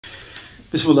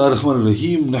Bismillah ar-Rahman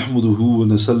ar-Rahim. Nahmaduhu wa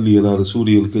nasalli ala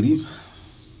Rasulih al-Kareem.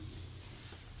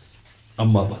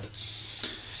 Amma ba'd.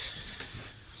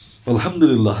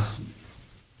 Alhamdulillah.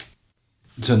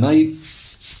 Tonight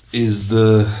is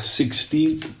the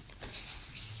 16th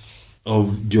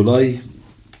of July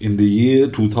in the year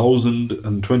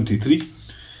 2023.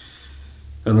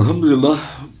 And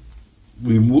Alhamdulillah,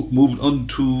 we moved on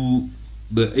to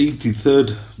the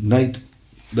 83rd night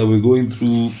that we're going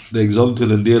through the exalted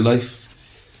and dear life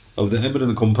of the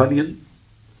eminent companion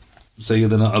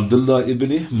Sayyidina Abdullah Ibn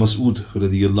Masood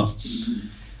radiyallahu.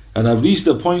 And I've reached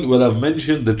the point where I've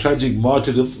mentioned the tragic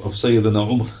martyrdom of Sayyidina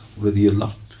Umar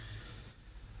radiyallahu.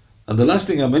 And the last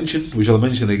thing I mentioned, which I'll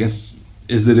mention again,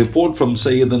 is the report from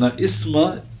Sayyidina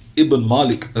Isma ibn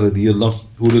Malik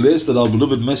radiyallahu, who relates that our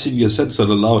beloved messenger said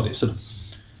sallallahu alayhi wasallam,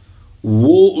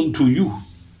 "Woe unto you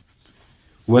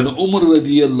when Umar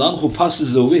radiyallahu anhu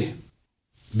passes away,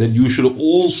 then you should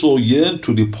also yearn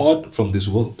to depart from this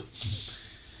world."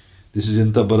 This is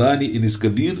in Tabarani in his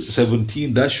Kabir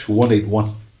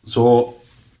 17-181. So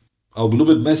our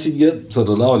beloved messenger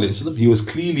sallallahu alayhi wasallam, he was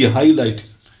clearly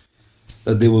highlighting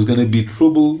that there was going to be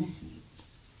trouble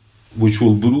which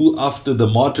will brew after the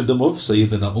martyrdom of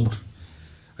Sayyidina Umar.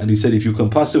 And he said, if you can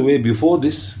pass away before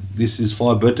this, this is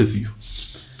far better for you.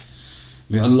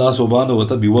 May Allah subhanahu wa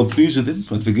ta'ala be well pleased with him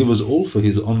and forgive us all for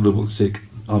his honorable sake.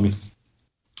 Ameen.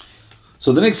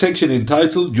 So the next section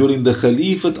entitled, During the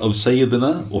Khalifat of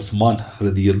Sayyidina Uthmaan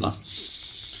radiyallahu.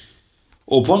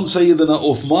 Upon Sayyidina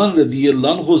Uthmaan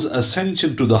radiyallahu anhu's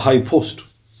ascension to the high post,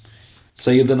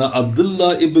 Sayyidina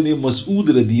Abdullah Ibn Masood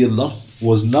radiyallahu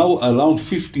was now around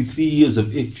 53 years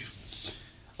of age.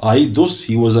 Thus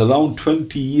he was around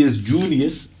 20 years junior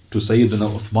to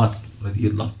Sayyidina Uthmaan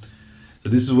radiyallahu. So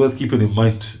this is worth keeping in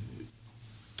mind.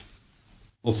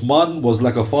 Uthmaan was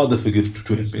like a father figure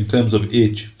to him in terms of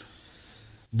age,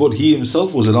 but he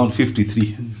himself was around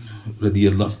 53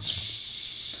 radiyallahu.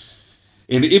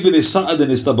 In Ibn Sa'ad in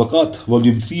his Tabaqat,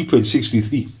 volume 3, page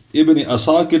 63, Ibn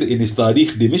Asakir in his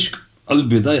Tarikh Dimishq,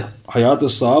 Al-Bidayah, Hayat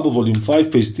al-Sahaba, volume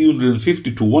 5, page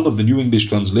 350 to 1 of the New English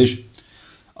Translation,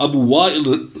 Abu Wa'il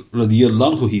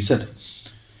radiyallahu anhu, he said,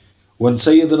 when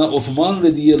Sayyidina Uthman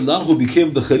radiyallahu anhu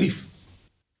became the Khalif,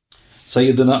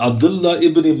 Sayyidina Abdullah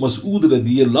Ibn Masood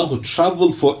radiyallahu anhu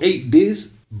traveled for 8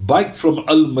 days back from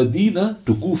Al-Madinah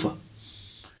to Koofa.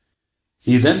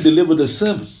 He then delivered a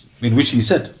sermon in which he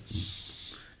said,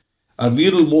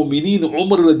 Amir al-Mu'mineen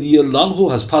Umar radiyallahu anhu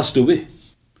has passed away,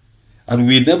 and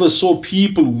we never saw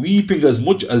people weeping as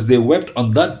much as they wept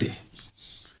on that day.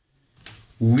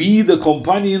 We, the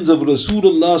companions of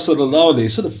Rasulullah sallallahu alayhi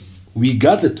wasallam, we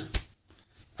gathered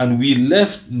and we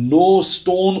left no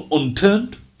stone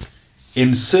unturned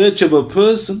in search of a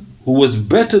person who was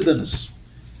better than us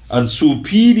and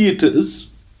superior to us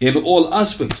in all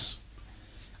aspects.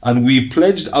 And we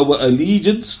pledged our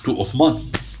allegiance to Uthman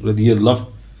radiyallahu.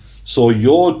 So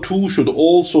your too should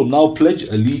also now pledge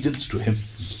allegiance to him.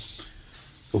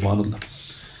 Subhanallah.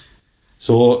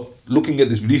 So looking at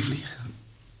this briefly,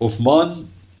 Uthman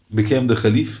became the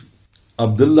Khalif.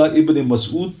 Abdullah ibn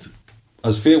Masood,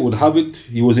 as fate would have it,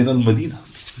 he was in Al-Madinah.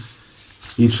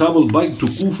 He traveled back to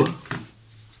Koofa,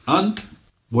 and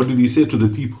what did he say to the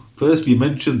people? First he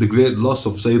mentioned the great loss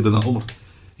of Sayyidina Umar.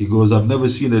 He goes, I've never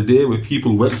seen a day where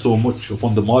people wept so much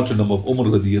upon the martyrdom of Umar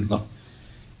radiyallahu.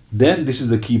 Then this is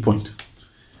the key point.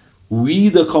 We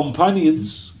the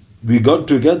companions, we got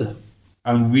together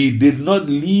and we did not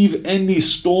leave any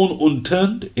stone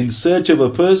unturned in search of a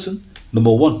person,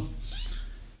 number one,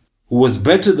 who was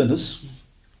better than us,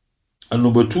 and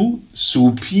number two,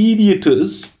 superior to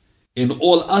us in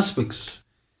all aspects.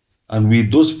 And we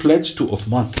thus pledged to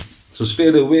Uthman. So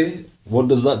straight away, what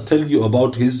does that tell you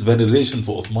about his veneration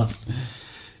for Uthman?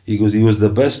 He goes, he was the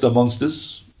best amongst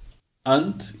us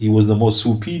and he was the most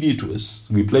superior to us.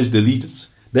 We pledged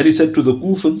allegiance. Then he said to the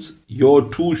Kufans, your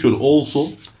too should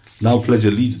also now pledge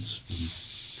allegiance.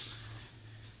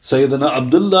 Sayyidina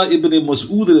Abdullah ibn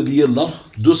Masood radiyallahu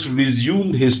thus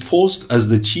resumed his post as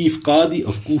the chief Qadi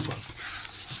of Koofa.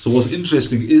 So what's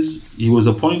interesting is he was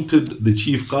appointed the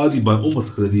chief Qadi by Umar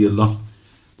radiyallahu,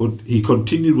 but he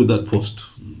continued with that post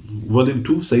well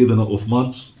into Sayyidina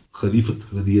Uthman's Khalifat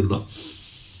radiyallahu.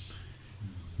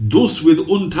 Thus with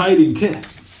untiring care,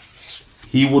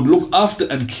 he would look after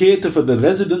and cater for the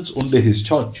residents under his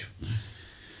charge.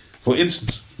 For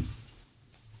instance,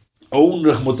 Aun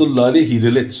Rahmatullah alayhi, he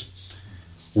relates,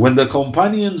 when the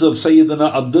companions of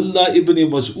Sayyidina Abdullah ibn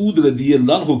Masood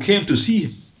radiyallahu anhu came to see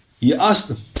him, he asked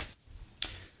them,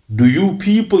 do you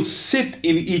people sit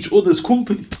in each other's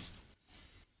company?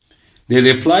 They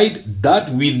replied, that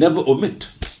we never omit.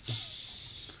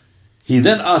 He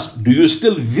then asked, do you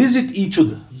still visit each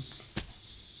other?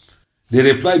 They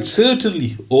replied,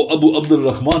 certainly, O Abu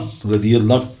Abdurrahman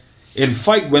radiyallahu. In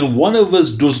fact, when one of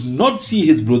us does not see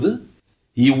his brother,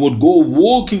 he would go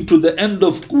walking to the end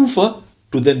of Koofa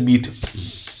to then meet him.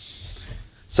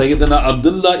 Sayyidina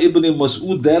Abdullah Ibn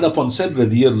Masood thereupon said,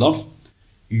 radiyallahu,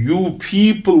 you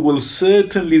people will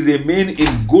certainly remain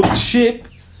in good shape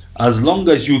as long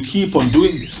as you keep on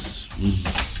doing this.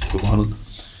 Subhanallah.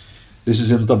 This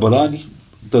is in Tabarani,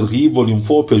 Targheeb, volume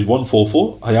 4, page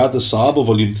 144, Hayat al-Sahaba,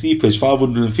 volume 3, page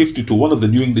 550 to one of the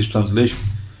New English translation.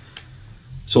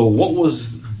 So what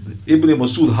was Ibn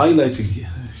Masood highlighting here?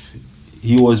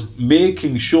 He was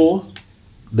making sure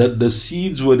that the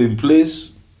seeds were in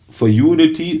place for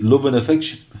unity, love and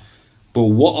affection. But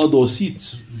what are those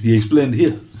seeds? He explained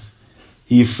here.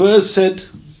 He first said,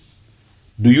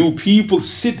 do you people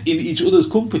sit in each other's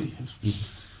company?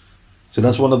 So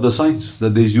that's one of the signs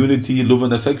that there's unity, love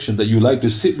and affection, that you like to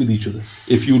sit with each other.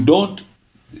 If you don't,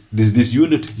 there's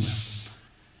disunity.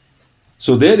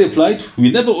 So they replied,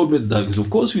 we never omit that, because of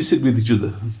course we sit with each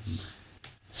other.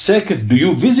 Second, do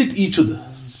you visit each other?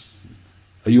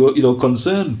 Are you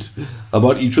concerned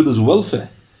about each other's welfare?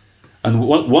 And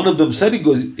one of them said, it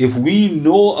goes, if we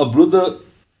know a brother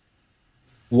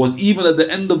was even at the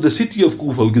end of the city of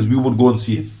Koofa, because we would go and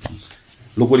see him.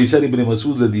 Look what he said, Ibn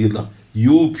Masood radiyallahu.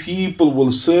 You people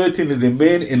will certainly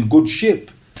remain in good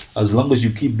shape as long as you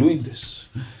keep doing this.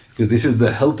 Because this is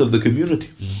the health of the community.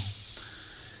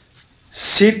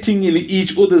 Sitting in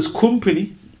each other's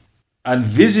company and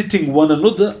visiting one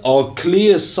another are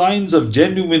clear signs of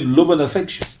genuine love and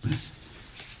affection.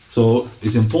 So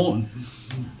it's important.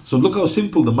 So look how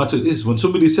simple the matter is. When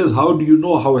somebody says, how do you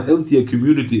know how healthy a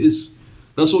community is?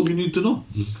 That's all you need to know.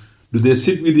 Do they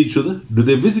sit with each other? Do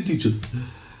they visit each other?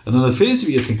 And on the face of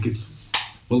it, you're thinking,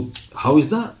 well, how is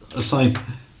that a sign?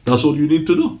 That's all you need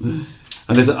to know.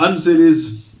 And if the answer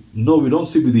is, no, we don't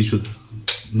sit with each other,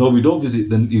 no, we don't visit,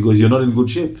 then he goes, you're not in good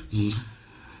shape.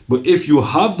 But if you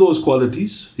have those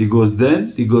qualities, he goes,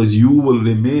 you will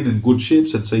remain in good shape,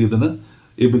 said Sayyidina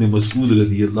Ibn Masood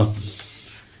radiyallahu.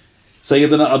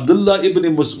 Sayyidina Abdullah Ibn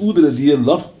Masood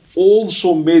radiyallahu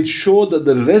also made sure that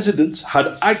the residents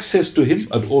had access to him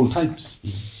at all times.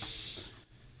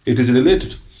 It is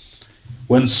related.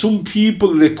 When some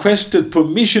people requested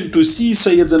permission to see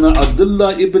Sayyidina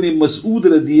Abdullah Ibn Masood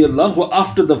radiyallahu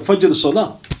after the Fajr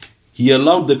Salah, he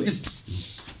allowed them in.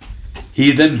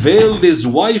 He then veiled his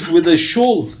wife with a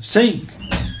shawl, saying,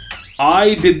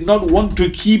 I did not want to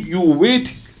keep you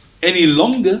waiting any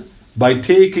longer by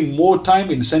taking more time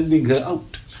in sending her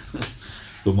out.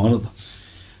 Subhanallah.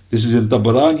 This is in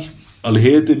Tabarani,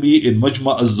 Al-Haytami in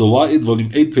Majma' al-Zawaid,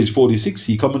 volume 8, page 46.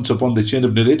 He comments upon the chain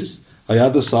of narrators.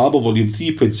 Hayat al-Sahaba, volume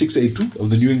 3, page 682 of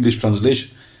the New English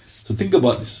translation. So think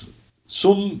about this.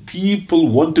 Some people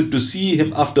wanted to see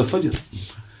him after Fajr.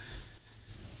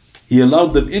 He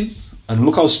allowed them in, and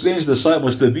look how strange the sight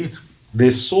must have been.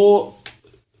 They saw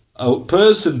a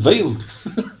person veiled,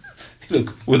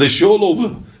 with a shawl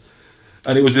over,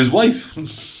 and it was his wife.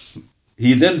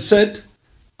 He then said,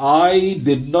 I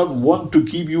did not want to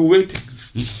keep you waiting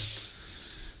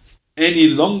any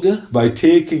longer by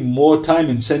taking more time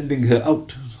in sending her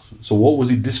out. So what was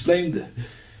he displaying there?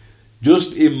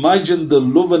 Just imagine the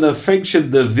love and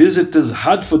affection the visitors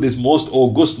had for this most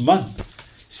august man,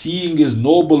 seeing his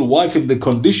noble wife in the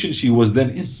condition she was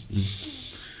then in.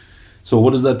 So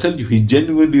what does that tell you? He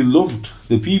genuinely loved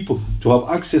the people to have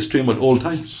access to him at all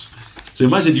times. So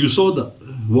imagine you saw that.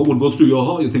 What would go through your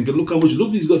heart? You're thinking, look how much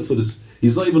love he's got for this.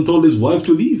 He's not even told his wife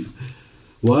to leave.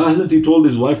 Why hasn't he told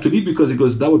his wife to leave? Because he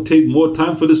goes, that would take more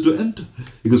time for this to enter.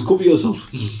 He goes, cover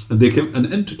yourself. And they came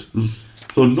and entered.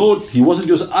 So note, he wasn't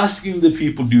just asking the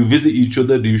people, do you visit each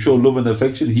other? Do you show love and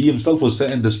affection? He himself was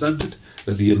setting the standard.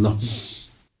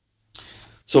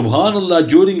 Subhanallah,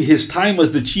 during his time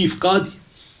as the chief Qadi,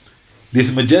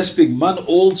 this majestic man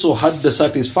also had the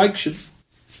satisfaction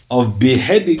of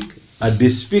beheading a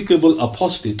despicable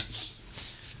apostate.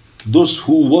 Thus,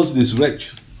 who was this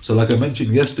wretch? So like I mentioned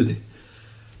yesterday,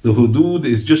 the hudud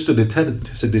is just a deterrent.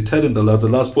 It's a deterrent Allah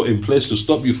has put in place to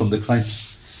stop you from the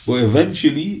crimes. But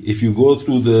eventually, if you go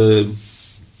through the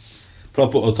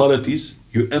proper authorities,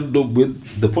 you end up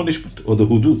with the punishment or the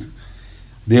hudud.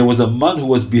 There was a man who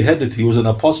was beheaded. He was an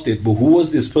apostate. But who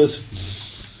was this person?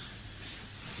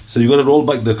 So you got to roll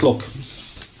back the clock.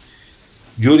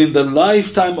 During the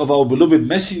lifetime of our beloved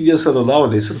Messenger sallallahu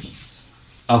alaihi wasallam,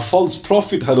 a false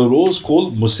prophet had arose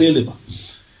called Musaylima.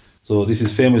 So this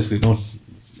is famously known.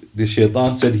 This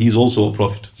shaitan said he's also a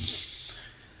prophet.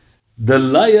 The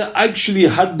liar actually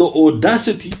had the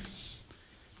audacity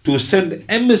to send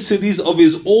emissaries of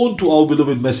his own to our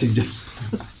beloved Messenger.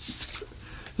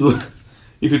 So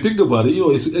if you think about it,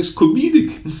 it's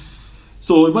comedic.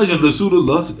 So imagine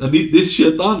Rasulullah, and this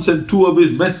shaitan sent two of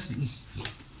his men.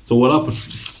 So what happened?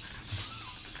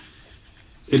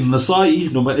 In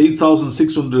Nasa'i, number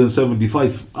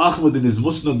 8675, Ahmad in his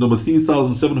Musnad, number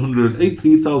 3708,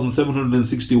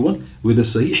 3761, with a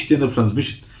Sahih chain of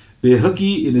transmission.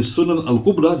 Bayhaqi in his Sunan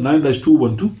al-Kubra,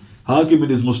 9-212, Hakim in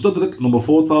his Mustadrak, number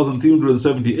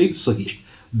 4378, Sahih.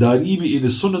 Darimi in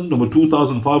his Sunan, number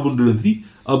 2503,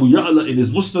 Abu Ya'la in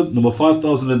his Musnad, number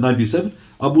 5097,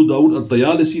 Abu Dawud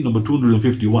at-Tayalisi, number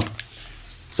 251.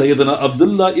 Sayyidina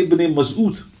Abdullah Ibn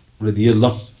Masood,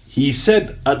 radiyallahu, he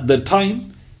said at the time,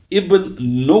 Ibn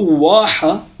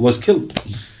Nawaha was killed.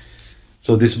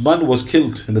 So this man was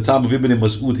killed in the time of Ibn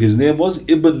Masood. His name was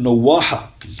Ibn Nawaha.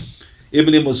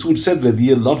 Ibn Masood said,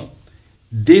 radiyallahu,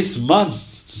 this man,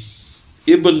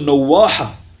 Ibn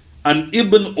Nawaha and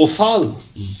Ibn Uthal,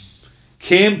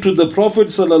 came to the Prophet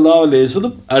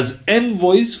ﷺ as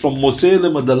envoys from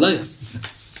Musaylimah the liar.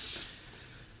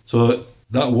 So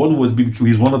that one was been killed.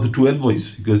 He's one of the two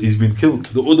envoys because he's been killed.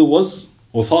 The other was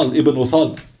Uthal, Ibn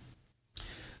Uthal.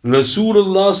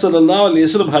 Rasulullah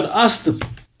ﷺ had asked him,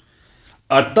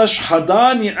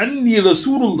 Atashhadani anni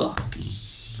Rasulullah.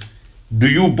 Do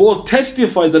you both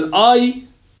testify that I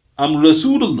am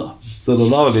Rasulullah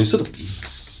sallallahu alayhi wasallam?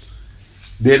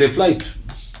 They replied,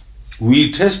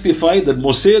 we testify that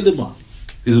Musaylimah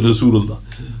is Rasulullah.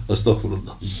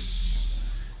 Astaghfirullah.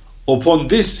 Upon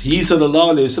this, he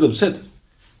sallallahu alayhi wasallam said,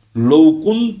 لو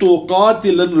كنت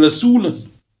قاتلا رسولا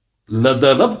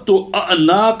لضربت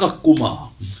أعناقكما.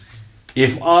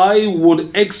 If I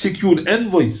would execute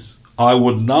envoys, I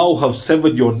would now have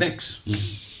severed your necks.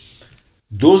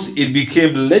 Thus it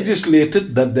became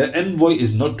legislated that the envoy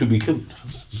is not to be killed.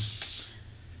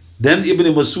 Then Ibn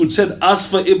Masood said, as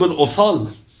for Ibn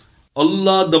Uthal,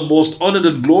 Allah the most honored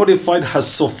and glorified has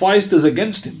sufficed us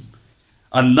against him.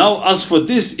 And now as for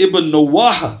this Ibn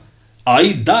Nawaha,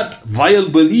 that vile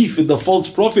belief in the false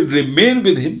prophet remained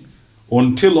with him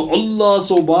until Allah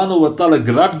subhanahu wa ta'ala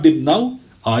grabbed him now,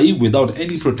 without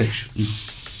any protection.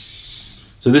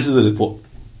 So this is the report.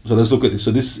 So let's look at this.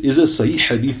 So this is a Sahih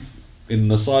hadith in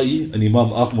Nasa'i and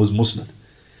Imam Ahmad's Musnad.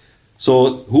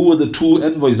 So who were the two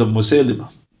envoys of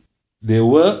Musaylimah? They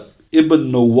were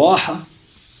Ibn Nawaha,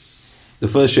 the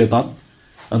first shaitan,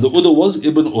 and the other was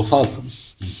Ibn Uthal.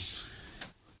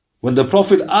 When the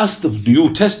Prophet asked them, do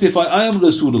you testify I am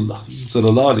Rasulullah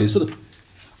sallallahu alayhi wasallam?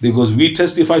 They goes, we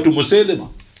testify to Musaylimah.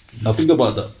 Now think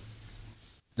about that.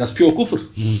 That's pure kufr,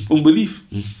 unbelief.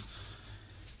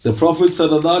 The Prophet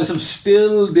sallallahu alayhi wasallam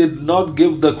still did not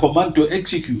give the command to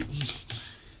execute.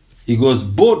 He goes,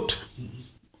 but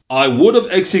I would have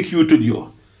executed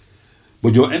you,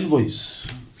 but your envoys.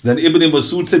 Then Ibn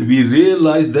Masood said, we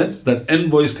realized that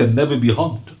envoys can never be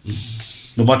harmed,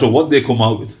 no matter what they come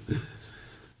out with.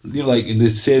 Like in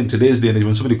today's day and age,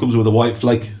 when somebody comes with a white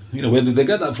flag, where did they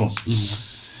get that from?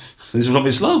 This is from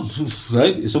Islam,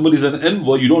 right? If somebody's an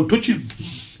envoy, you don't touch him,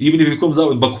 even if he comes out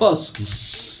with bakwas.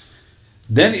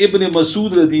 Then Ibn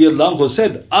Masood radiyallahu anhu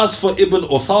said, as for Ibn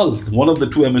Uthal, one of the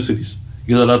two emissaries,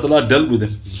 because Allah Ta'ala dealt with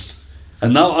him.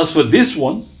 And now as for this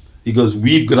one, he goes,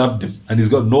 we've grabbed him and he's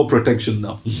got no protection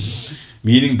now.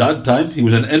 Meaning that time he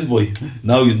was an envoy,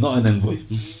 now he's not an envoy.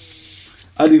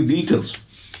 Adding details.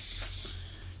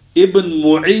 Ibn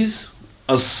Mu'iz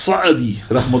as-Sa'di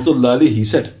rahmatullah alayhi, he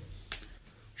said,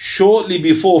 shortly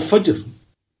before Fajr,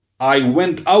 I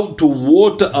went out to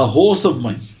water a horse of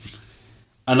mine,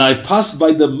 and I passed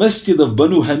by the masjid of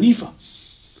Banu Hanifa,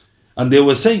 and they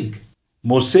were saying,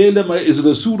 Musaylimah is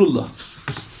Rasulullah.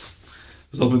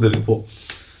 Stop with the report.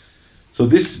 So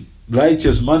this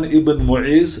righteous man, Ibn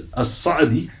Mu'iz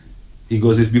as-Sa'di, he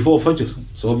goes, it's before Fajr,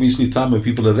 so obviously time when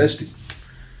people are resting.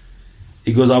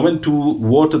 He goes, I went to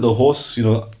water the horse,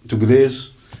 to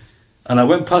graze, and I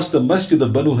went past the masjid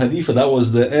of Banu Hanifa. That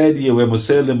was the area where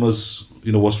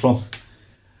Musaylimah was from.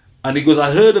 And he goes,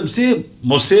 I heard him say,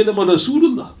 Musaylimah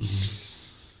Rasulullah.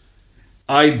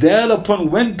 I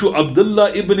thereupon went to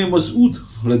Abdullah Ibn Masood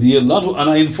radiyallahu, and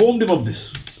I informed him of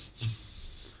this.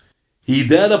 He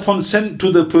thereupon sent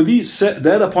the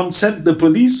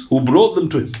police who brought them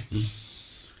to him.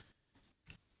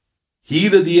 He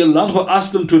radiyallahu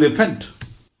asked them to repent,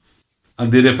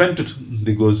 and they repented.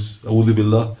 He goes, A'udhu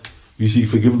Billah, we seek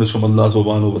forgiveness from Allah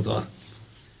subhanahu wa ta'ala.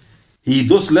 He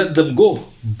thus let them go,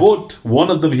 but one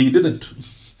of them he didn't.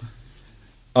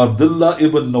 Abdullah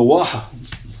ibn Nawaha.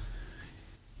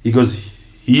 He goes,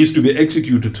 he is to be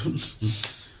executed.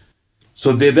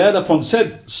 So they thereupon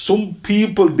said, some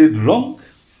people did wrong,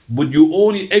 but you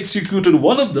only executed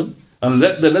one of them and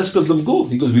let the rest of them go.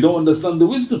 He goes, we don't understand the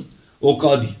wisdom, O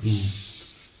Qadi.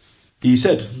 He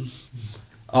said,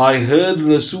 I heard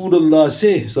Rasulullah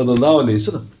say, sallallahu alayhi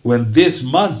wasallam, when this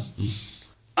man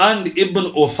and Ibn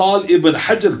Uthal Ibn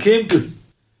Hajar came to him,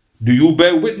 do you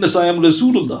bear witness I am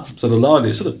Rasulullah, sallallahu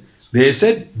alayhi wasallam? They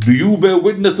said, do you bear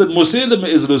witness that Musaylama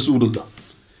is Rasulullah?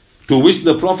 To which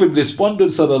the Prophet responded,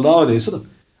 sallallahu alayhi wasallam,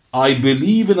 I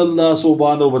believe in Allah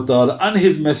subhanahu wa ta'ala and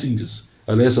His messengers,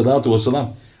 alayhi salatu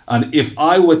wasalam. And if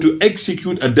I were to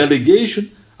execute a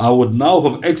delegation, I would now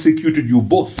have executed you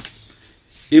both.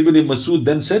 Ibn Masood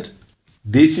then said,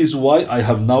 this is why I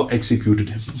have now executed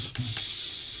him.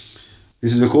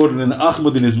 This is recorded in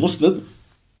Ahmad in his Musnad,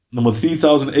 number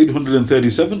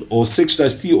 3837, or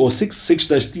 6-T or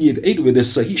 6-T88, with a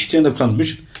Sahih chain of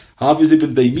transmission. Hafiz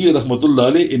ibn Taymiyyah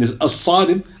rahmatullah alayh in his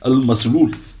As-Salim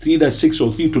al-Maslul, 3-6 or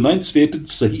 3-9, stated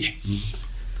Sahih.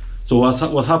 So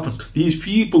what's happened? These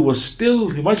people were still,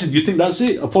 imagine, you think that's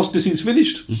it, apostasy is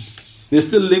finished? They're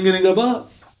still lingering about.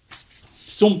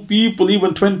 Some people,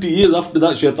 even 20 years after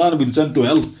that, shaitan had been sent to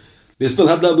hell, they still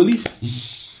had that belief.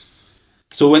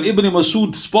 So when Ibn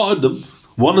Masood spotted them,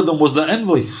 one of them was the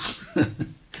envoy.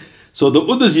 So the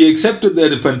others, he accepted their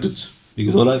repentance. He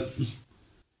goes, alright,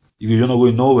 you're not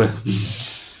going nowhere.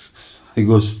 He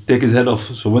goes, take his head off.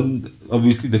 So when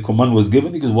obviously the command was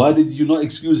given, he goes, why did you not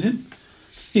excuse him?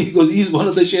 He goes, he's one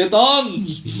of the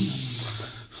shaitans.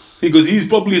 He goes, he's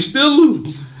probably still.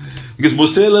 Because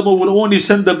Musaylama would only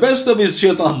send the best of his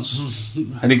shaitans.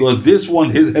 And he goes, this one,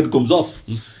 his head comes off.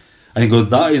 And he goes,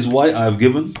 that is why I have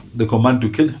given the command to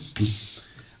kill him.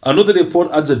 Another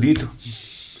report adds a detail.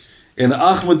 In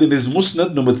Ahmad in his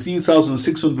Musnad, number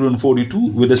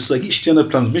 3642, with a Sahih chain of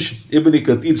transmission, Ibn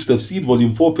Kathir's Tafsir,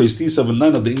 volume 4, page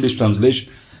 379 of the English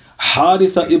translation,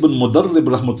 Haritha ibn Mudarrib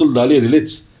rahmatullah alayhi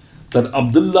relates that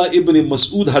Abdullah ibn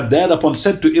Masood had thereupon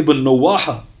said to Ibn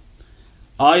Nawaha,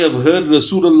 I have heard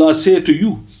Rasulullah say to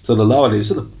you, sallallahu alayhi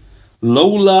wasallam,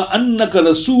 Lawla annaka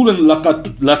rasulun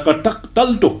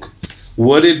laqataqtaltuk.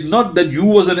 Were it not that you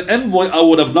was an envoy, I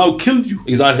would have now killed you,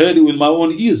 as I heard it with my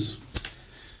own ears.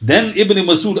 Then Ibn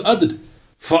Masood added,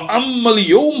 فَأَمَّا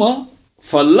الْيَوْمَ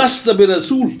فَلَسْتَ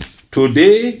بِرَسُولٍ.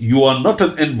 Today you are not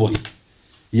an envoy.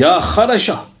 Ya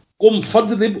Kharasha, kum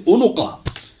fadrib unuqa.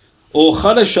 O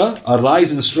Kharasha,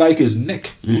 arise and strike his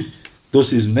neck.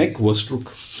 Thus his neck was struck.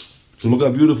 So look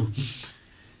how beautiful.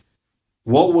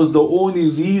 What was the only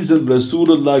reason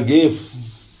Rasulullah gave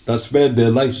that spared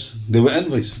their lives? They were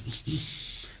envoys.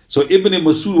 So Ibn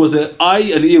Masood was an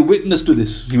eye and ear witness to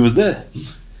this. He was there.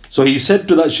 So he said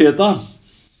to that shaitan,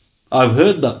 I've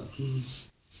heard that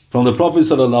from the Prophet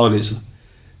sallallahu alaihi wasallam.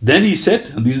 Then he said,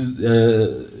 and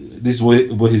these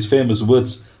were his famous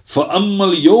words,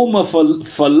 فَأَمَّا الْيَوْمَ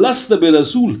فَلَسْتَ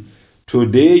بِرَسُولٍ.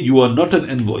 Today you are not an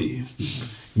envoy.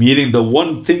 Meaning the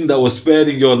one thing that was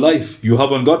sparing your life, you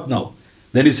haven't got now.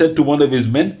 Then he said to one of his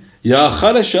men, Ya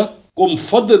Kharasha, kum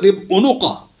fadrib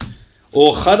unuqa.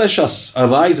 O Kharashas,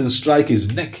 arise and strike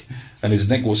his neck. And his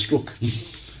neck was struck.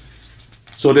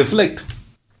 So reflect.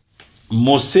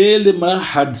 Musaylama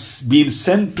had been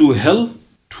sent to hell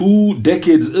 2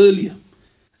 decades earlier.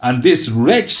 And this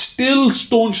wretch still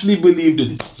staunchly believed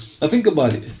in it. Now think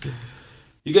about it.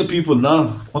 You get people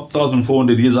now,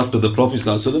 1,400 years after the Prophet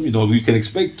ﷺ, we can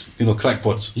expect,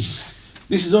 crackpots.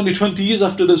 This is only 20 years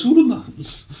after Rasulullah.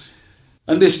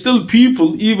 And there's still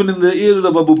people, even in the era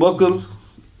of Abu Bakr,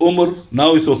 Umar,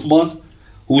 now it's Uthmaan,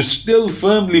 who still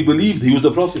firmly believed he was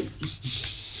a Prophet.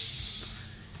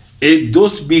 It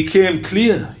thus became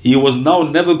clear he was now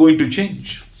never going to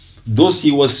change. Thus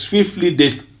he was swiftly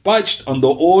dispatched on the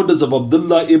orders of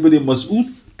Abdullah ibn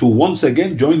Masood to once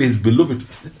again join his beloved.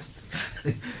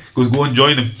 Because go and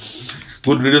join him.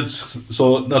 Good riddance.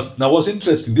 So now what's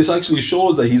interesting, this actually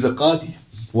shows that he's a Qadi.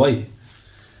 Why?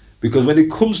 Because when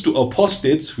it comes to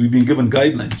apostates, we've been given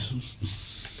guidelines.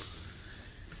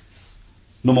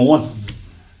 Number 1,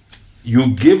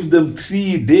 you give them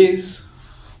 3 days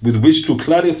with which to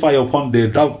clarify upon their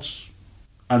doubts,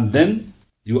 and then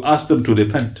you ask them to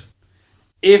repent.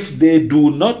 If they do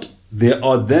not, they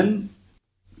are then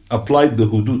applied the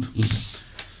hudud.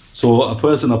 So a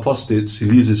person apostates, he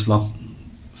leaves Islam.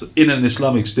 So in an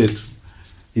Islamic state,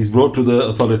 he's brought to the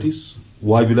authorities.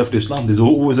 Why have you left Islam? There's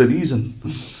always a reason.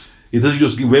 He doesn't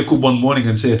just wake up one morning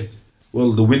and say,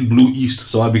 well, the wind blew east,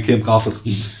 so I became kafir.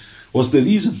 What's the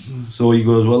reason? So he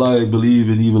goes, well, I believe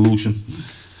in evolution.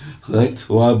 Right?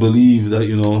 Well, I believe that,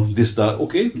 this, that.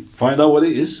 Okay, find out what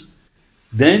it is.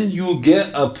 Then you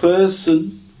get a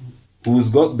person who's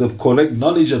got the correct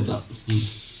knowledge of that.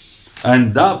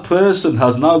 And that person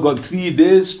has now got 3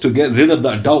 days to get rid of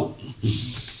that doubt.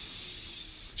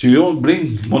 So you don't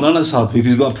bring Maulana Sahib if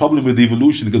he's got a problem with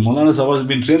evolution, because Maulana Sahib hasn't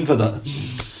been trained for that.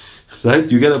 Right?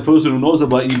 You get a person who knows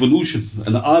about evolution,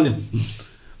 an alim.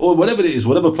 or whatever it is,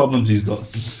 whatever problems he's got.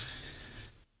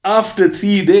 After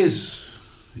 3 days,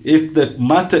 if the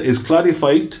matter is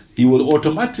clarified, he will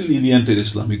automatically re-enter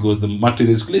Islam because the matter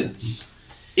is clear.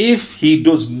 If he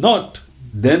does not,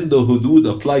 then the hudud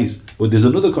applies. But there's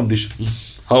another condition.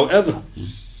 However,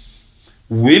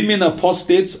 women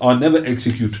apostates are never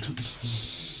executed.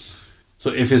 So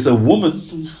if it's a woman,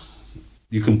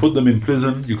 you can put them in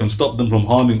prison, you can stop them from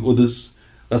harming others.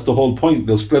 That's the whole point.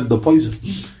 They'll spread the poison.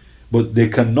 But they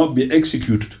cannot be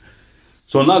executed.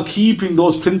 So now keeping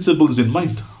those principles in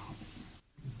mind,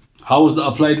 how is that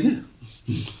applied here?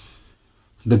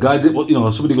 The guy did,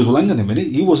 somebody goes, well, hang on a minute,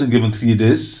 he wasn't given 3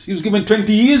 days, he was given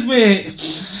 20 years, mate.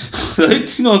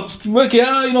 Right? Work it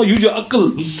out, use your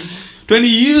akal. 20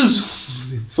 years.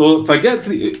 So forget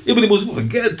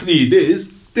 3 days,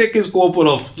 take his copper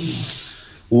off.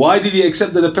 Why did he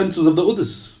accept the repentance of the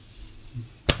others?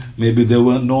 Maybe they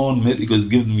weren't known, maybe because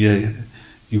give them,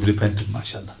 you've repented,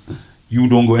 mashallah. You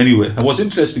don't go anywhere. And what's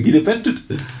interesting, he repented.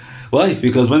 Why?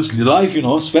 Because once life,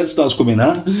 sweat starts coming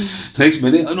out, next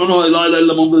minute, no, la ilaha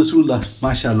illallah Muhammad Rasulullah,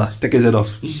 mashallah, take his head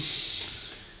off.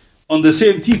 On the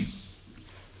same team.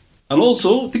 And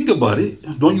also, think about it,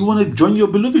 don't you want to join your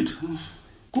beloved?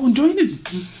 Go and join him.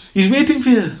 He's waiting for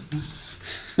you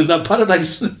in that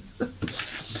paradise.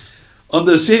 On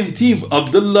the same team,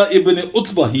 Abdullah Ibn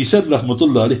Utbah, he said,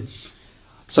 rahmatullah alayh,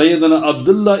 Sayyidina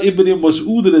Abdullah Ibn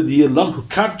Masood radiyallahu anhu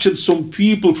captured some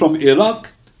people from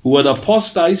Iraq who had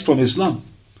apostatized from Islam.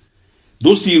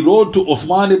 Thus he wrote to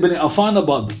Uthmaan ibn Affan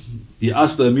about them. He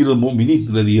asked the Amir al-Mu'mineen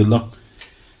radiyallahu anhu.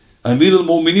 Amir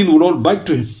al-Mu'mineen wrote back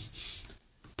to him,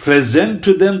 present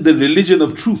to them the religion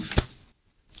of truth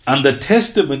and the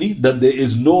testimony that there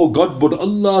is no God but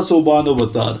Allah subhanahu wa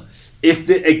ta'ala. If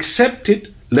they accept it,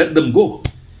 let them go.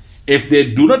 If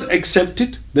they do not accept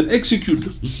it, then execute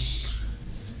them.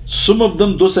 Some of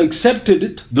them thus accepted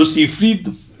it, thus he freed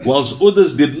them, whilst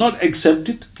others did not accept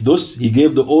it, thus he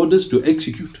gave the orders to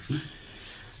execute.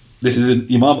 This is in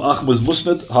Imam Ahmad's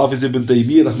Musnad, Hafiz ibn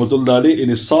Taymiyyah rahmatullah alayh in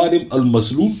his Sarim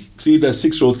al-Masloom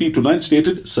 3-603-9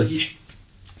 stated Sahih.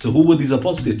 So who were these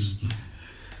apostates?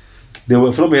 They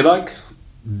were from Iraq.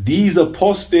 These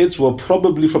apostates were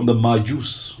probably from the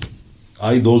Majus,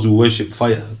 those who worship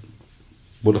fire.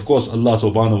 But of course Allah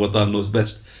subhanahu wa ta'ala knows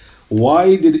best.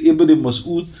 Why did Ibn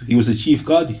Masood, he was the chief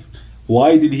Qadi,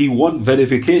 why did he want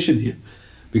verification here?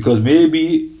 Because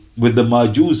maybe with the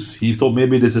Majus, he thought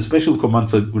maybe there's a special command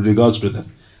with regards to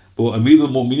them. But Amir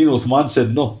al-Mu'mineen Uthmaan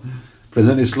said no.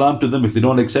 Present Islam to them. If they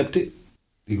don't accept it,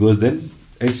 he goes then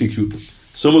execute them.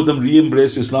 Some of them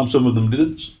re-embraced Islam, some of them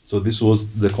didn't. So this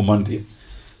was the command here.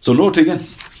 So note again,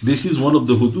 this is one of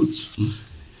the hududs.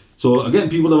 So again,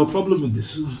 people have a problem with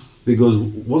this. Because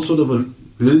what sort of a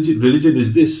religion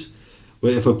is this?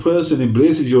 Where if a person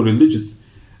embraces your religion,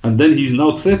 and then he's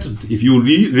now threatened, if you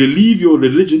relieve your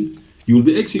religion, you will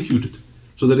be executed.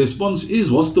 So the response is,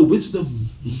 what's the wisdom?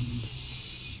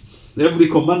 Every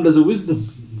command has a wisdom.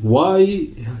 Why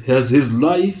has his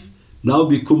life now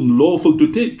become lawful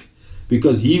to take?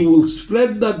 Because he will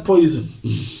spread that poison.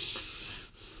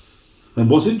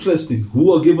 And what's interesting,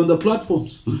 who are given the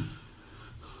platforms?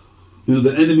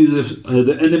 The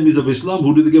enemies of Islam,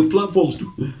 who do they give platforms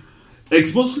to?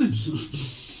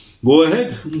 Ex-Muslims. Go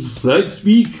ahead, right?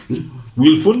 Speak.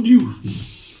 We'll fund you.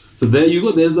 So there you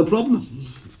go. There's the problem.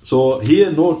 So here,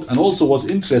 note, and also what's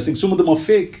interesting, some of them are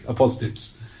fake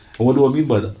apostates. And what do I mean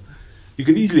by that? You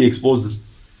can easily expose them.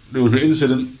 There was an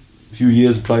incident a few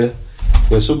years prior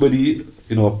where somebody,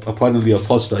 apparently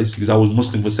apostatized, because I was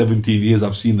Muslim for 17 years.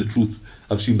 I've seen the truth.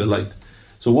 I've seen the light.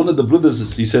 So one of the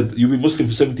brothers, he said, you've been Muslim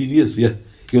for 17 years? Yeah.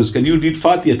 He goes, can you read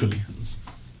Fatiha to me?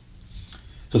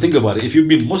 So think about it. If you've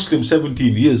been Muslim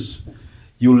 17 years,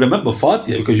 you'll remember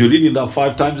Fatiha because you're reading that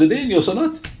 5 times a day in your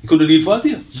salat. You couldn't read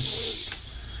Fatiha.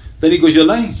 Then he goes, you're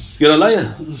lying. You're a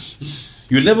liar.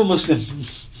 You're never Muslim.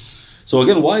 So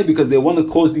again, why? Because they want to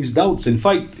cause these doubts. In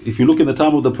fact, if you look in the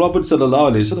time of the Prophet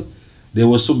ﷺ, there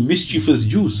were some mischievous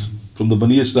Jews from the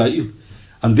Bani Israel.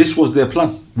 And this was their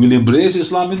plan. We'll embrace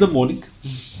Islam in the morning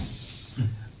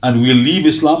and we'll leave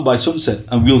Islam by sunset.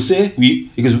 And we'll say,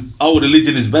 because our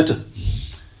religion is better.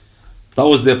 That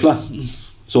was their plan.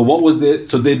 So what was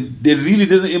so they really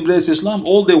didn't embrace Islam.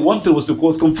 All they wanted was to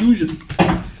cause confusion.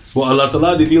 But Allah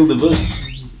Ta'ala revealed the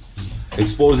verse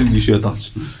exposing these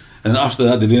shaitans. And after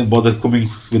that, they didn't bother coming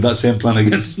with that same plan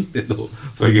again.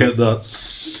 Forget that.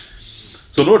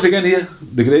 So note again here,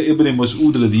 the great Ibn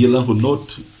Masood radiyallahu anhu,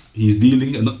 note, he's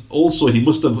dealing, and also he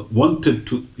must have wanted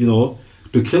to,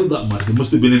 to kill that man. He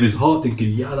must have been in his heart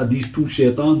thinking, Yara, these 2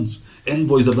 shaitans,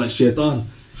 envoys of that shaitan.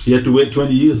 He had to wait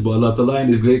 20 years, but Allah Ta'ala in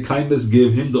His great kindness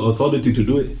gave him the authority to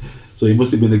do it. So he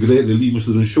must have been a great relief, he must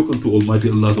have been shukr to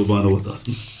Almighty Allah subhanahu wa ta'ala.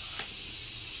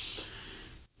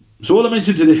 So all I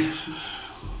mentioned today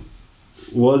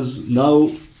was now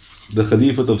the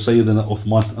Khalifat of Sayyidina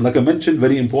Uthmaan. And like I mentioned,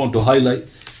 very important to highlight,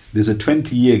 there's a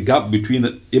 20-year gap between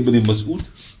Ibn Masood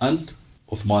and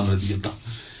Uthmaan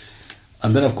radiyallahu.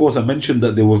 And then of course I mentioned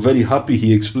that they were very happy,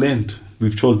 he explained,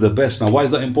 we've chose the best. Now why is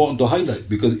that important to highlight?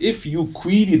 Because if you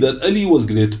query that Ali was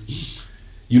great,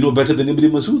 you know better than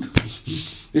Ibn Masood.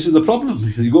 This is the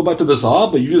problem. You go back to the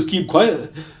Sahaba, you just keep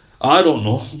quiet. I don't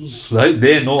know, right?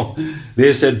 They know.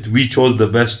 They said, we chose the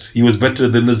best. He was better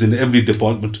than us in every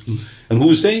department. And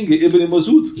who's saying it? Ibn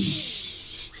Masood.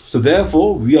 So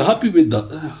therefore, we are happy with that.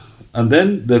 And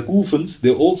then the Kufans,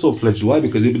 they also pledged. Why?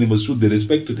 Because Ibn Masood, they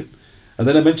respected him. And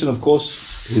then I mentioned, of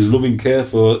course, his loving care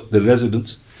for the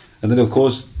residents. And then, of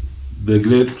course, the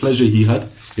great pleasure he had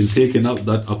in taking out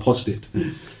that apostate.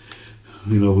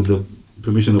 With the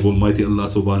permission of Almighty Allah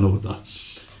subhanahu wa ta'ala.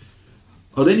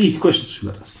 Are there any questions?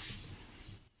 Let us.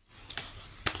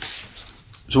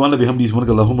 سبحان الله بحمده سبحانك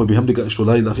اللهم بحمدك أشهد أن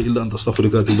لا إله إلا أنت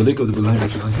أستغفرك وأتوب إليك وأتوب بالله من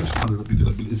الشيطان الرجيم سبحان ربك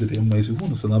رب العزة عما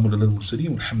يصفون وسلام على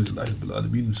المرسلين والحمد لله رب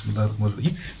العالمين بسم الله الرحمن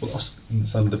الرحيم والأصل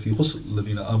الإنسان لفي خسر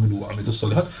الذين آمنوا وعملوا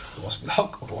الصالحات وتواصوا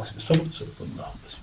بالحق وتواصوا بالصبر صدق الله.